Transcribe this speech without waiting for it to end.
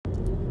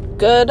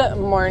Good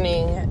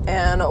morning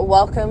and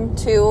welcome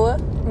to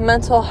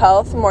Mental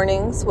Health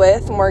Mornings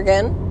with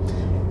Morgan.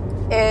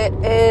 It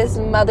is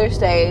Mother's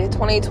Day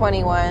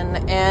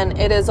 2021 and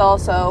it is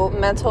also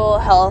Mental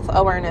Health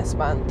Awareness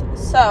Month.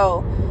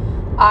 So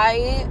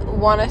I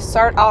want to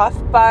start off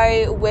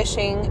by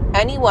wishing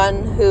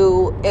anyone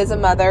who is a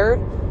mother,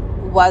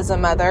 was a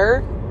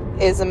mother,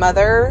 is a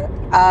mother,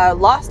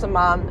 lost a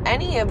mom,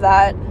 any of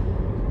that,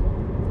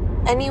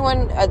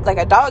 anyone like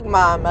a dog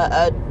mom,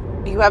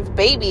 you have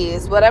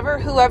babies,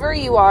 whoever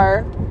you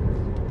are,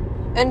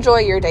 enjoy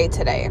your day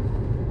today.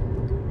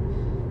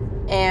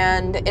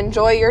 And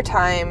enjoy your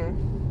time.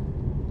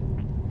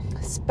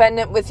 Spend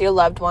it with your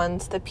loved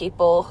ones, the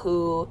people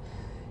who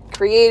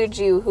created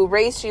you, who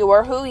raised you,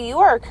 or who you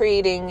are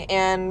creating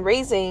and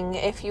raising.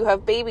 If you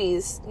have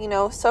babies,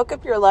 soak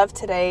up your love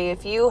today.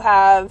 If you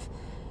have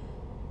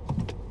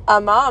a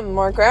mom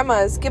or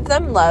grandmas, give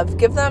them love.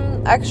 Give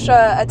them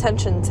extra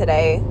attention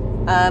today.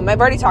 I've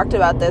already talked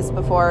about this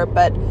before,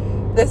 but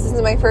this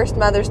is my first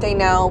Mother's Day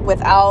now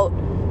without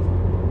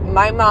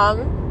my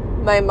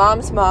mom, my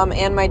mom's mom,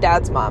 and my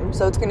dad's mom.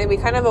 So it's going to be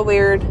kind of a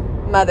weird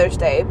Mother's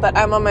Day, but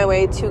I'm on my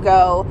way to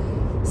go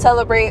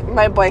celebrate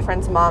my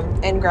boyfriend's mom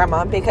and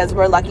grandma because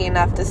we're lucky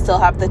enough to still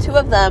have the two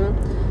of them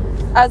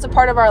as a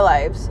part of our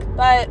lives.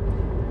 But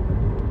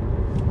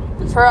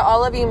for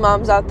all of you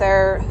moms out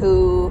there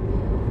who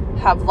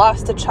have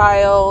lost a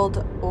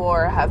child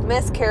or have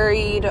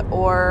miscarried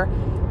or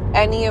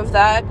any of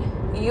that,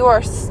 you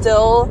are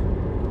still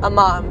a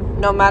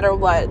mom, no matter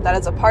what. That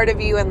is a part of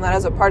you and that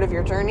is a part of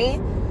your journey.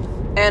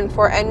 And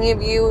for any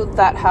of you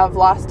that have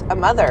lost a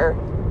mother,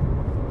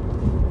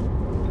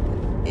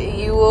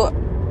 you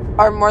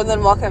are more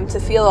than welcome to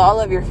feel all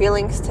of your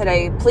feelings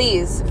today.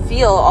 Please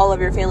feel all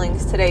of your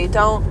feelings today.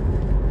 Don't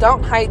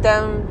hide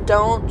them.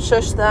 Don't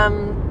shush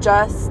them.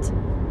 Just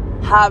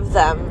have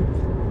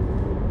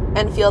them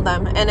and feel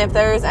them. And if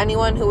there is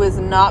anyone who is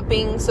not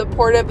being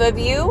supportive of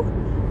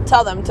you,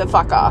 tell them to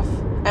fuck off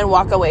and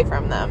walk away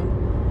from them.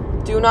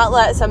 Do not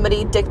let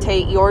somebody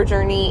dictate your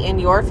journey and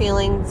your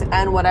feelings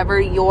and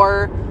whatever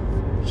your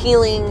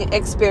healing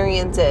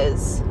experience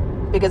is.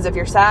 Because if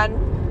you're sad,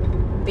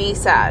 be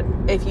sad.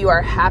 If you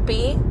are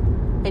happy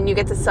and you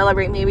get to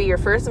celebrate maybe your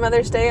first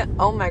Mother's Day,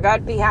 oh my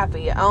God, be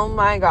happy. Oh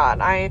my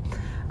God, I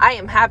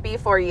am happy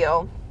for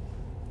you.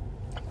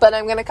 But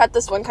I'm going to cut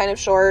this one kind of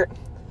short.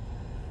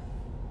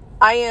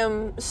 I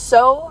am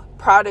so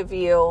proud of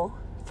you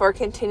for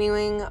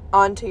continuing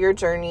onto your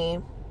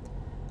journey.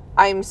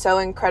 I'm so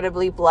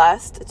incredibly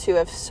blessed to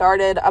have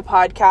started a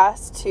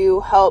podcast to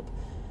help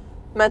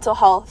mental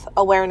health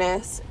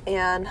awareness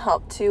and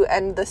help to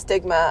end the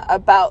stigma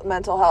about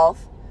mental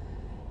health.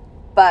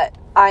 But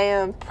I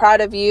am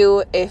proud of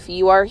you if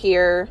you are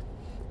here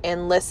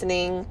and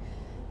listening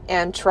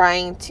and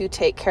trying to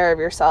take care of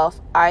yourself.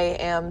 I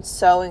am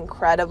so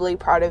incredibly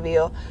proud of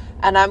you.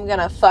 And I'm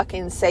gonna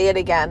fucking say it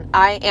again.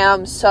 I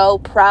am so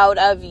proud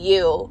of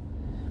you.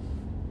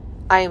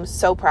 I am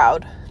so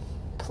proud.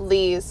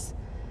 Please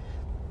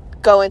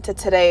go into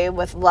today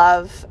with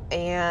love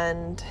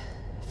and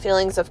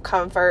feelings of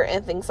comfort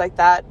and things like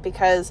that,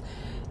 because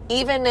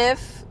even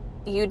if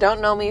you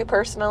don't know me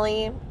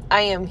personally,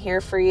 I am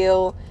here for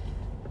you.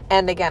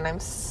 And again, I'm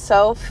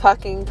so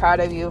fucking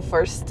proud of you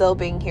for still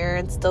being here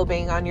and still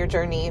being on your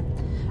journey.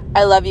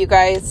 I love you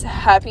guys.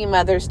 Happy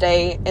Mother's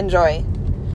Day. Enjoy.